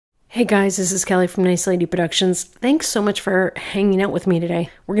Hey guys, this is Kelly from Nice Lady Productions. Thanks so much for hanging out with me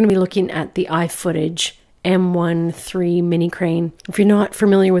today. We're going to be looking at the iFootage M1 mini crane. If you're not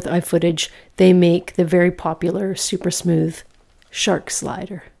familiar with iFootage, they make the very popular super smooth shark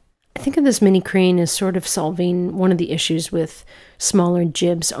slider. I think of this mini crane as sort of solving one of the issues with smaller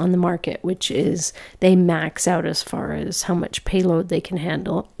jibs on the market, which is they max out as far as how much payload they can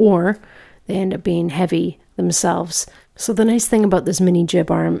handle, or they end up being heavy themselves. So the nice thing about this mini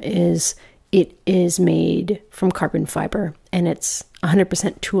jib arm is it is made from carbon fiber and it's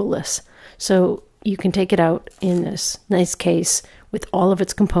 100% toolless. So you can take it out in this nice case with all of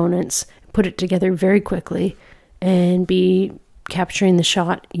its components, put it together very quickly, and be capturing the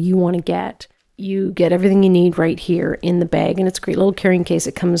shot you want to get. You get everything you need right here in the bag, and it's a great little carrying case.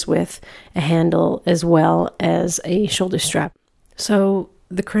 It comes with a handle as well as a shoulder strap. So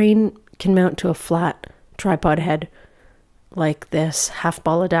the crane can mount to a flat tripod head like this half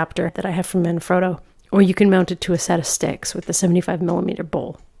ball adapter that I have from Manfrotto, or you can mount it to a set of sticks with a 75mm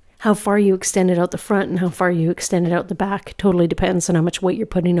bowl. How far you extend it out the front and how far you extend it out the back totally depends on how much weight you're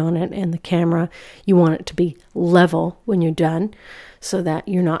putting on it and the camera. You want it to be level when you're done so that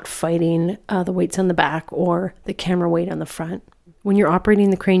you're not fighting the weights on the back or the camera weight on the front. When you're operating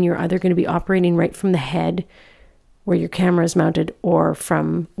the crane, you're either going to be operating right from the head where your camera is mounted or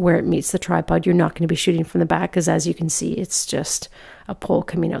from where it meets the tripod. You're not going to be shooting from the back because, as you can see, it's just a pole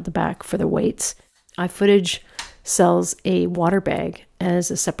coming out the back for the weights. iFootage sells a water bag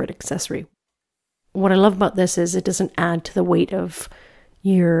as a separate accessory. What I love about this is it doesn't add to the weight of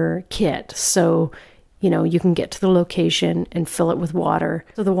your kit. So, you can get to the location and fill it with water.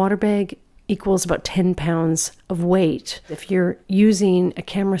 So the water bag equals about 10 pounds of weight. If you're using a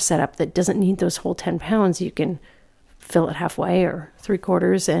camera setup that doesn't need those whole 10 pounds, you can fill it halfway or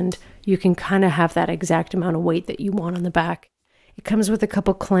 3/4, and you can kind of have that exact amount of weight that you want on the back. It comes with a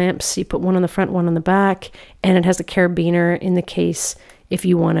couple clamps. You put one on the front, one on the back, and it has a carabiner in the case if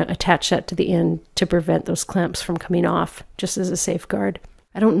you want to attach that to the end to prevent those clamps from coming off, just as a safeguard.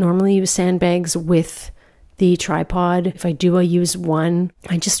 I don't normally use sandbags with the tripod. If I do, I use one.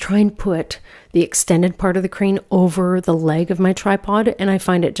 I just try and put the extended part of the crane over the leg of my tripod, and I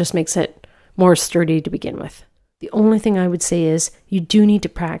find it just makes it more sturdy to begin with. The only thing I would say is you do need to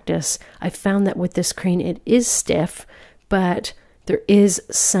practice. I found that with this crane, it is stiff, but there is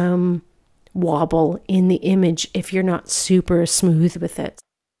some wobble in the image if you're not super smooth with it.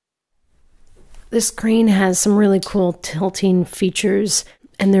 This crane has some really cool tilting features,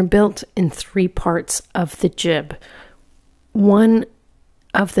 and they're built in 3 parts of the jib. One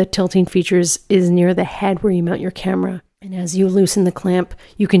of the tilting features is near the head where you mount your camera. And as you loosen the clamp,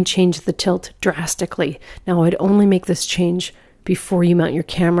 you can change the tilt drastically. Now, I'd only make this change before you mount your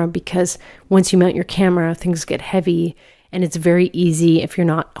camera, because once you mount your camera, things get heavy, and it's very easy if you're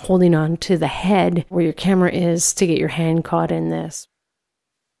not holding on to the head where your camera is to get your hand caught in this.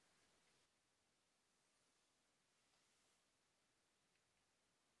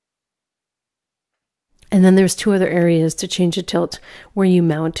 And then there's 2 other areas to change the tilt where you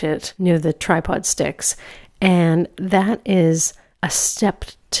mount it near the tripod sticks. And that is a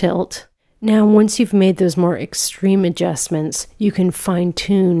stepped tilt. Now, once you've made those more extreme adjustments, you can fine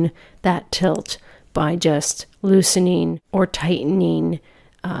tune that tilt by just loosening or tightening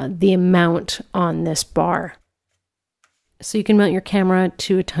the amount on this bar. So you can mount your camera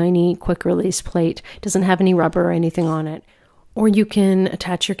to a tiny quick release plate. It doesn't have any rubber or anything on it. Or you can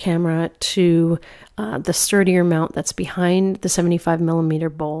attach your camera to the sturdier mount that's behind the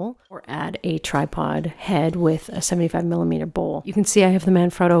 75mm bowl, or add a tripod head with a 75mm bowl. You can see I have the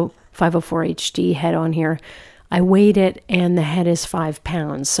Manfrotto 504 HD head on here. I weighed it and the head is 5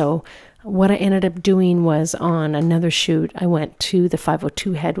 pounds. So what I ended up doing was, on another shoot, I went to the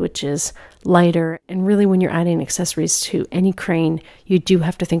 502 head, which is lighter. And really, when you're adding accessories to any crane, you do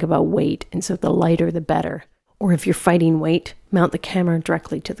have to think about weight. And so the lighter, the better. Or if you're fighting weight, mount the camera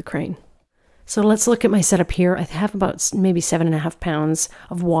directly to the crane. So let's look at my setup here. I have about maybe 7.5 pounds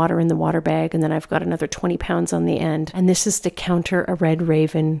of water in the water bag, and then I've got another 20 pounds on the end. And this is to counter a Red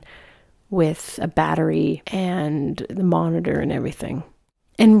Raven with a battery and the monitor and everything.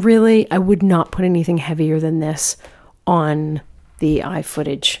 And really, I would not put anything heavier than this on the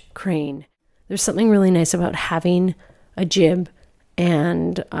iFootage crane. There's something really nice about having a jib,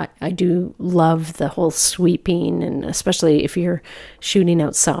 and I do love the whole sweeping, and especially if you're shooting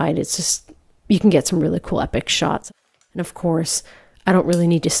outside, it's just, you can get some really cool epic shots. And of course, I don't really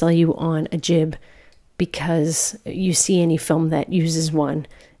need to sell you on a jib, because you see any film that uses one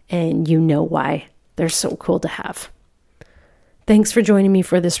and you know why they're so cool to have. Thanks for joining me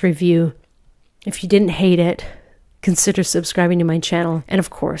for this review. If you didn't hate it, consider subscribing to my channel. And of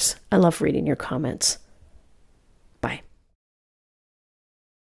course, I love reading your comments.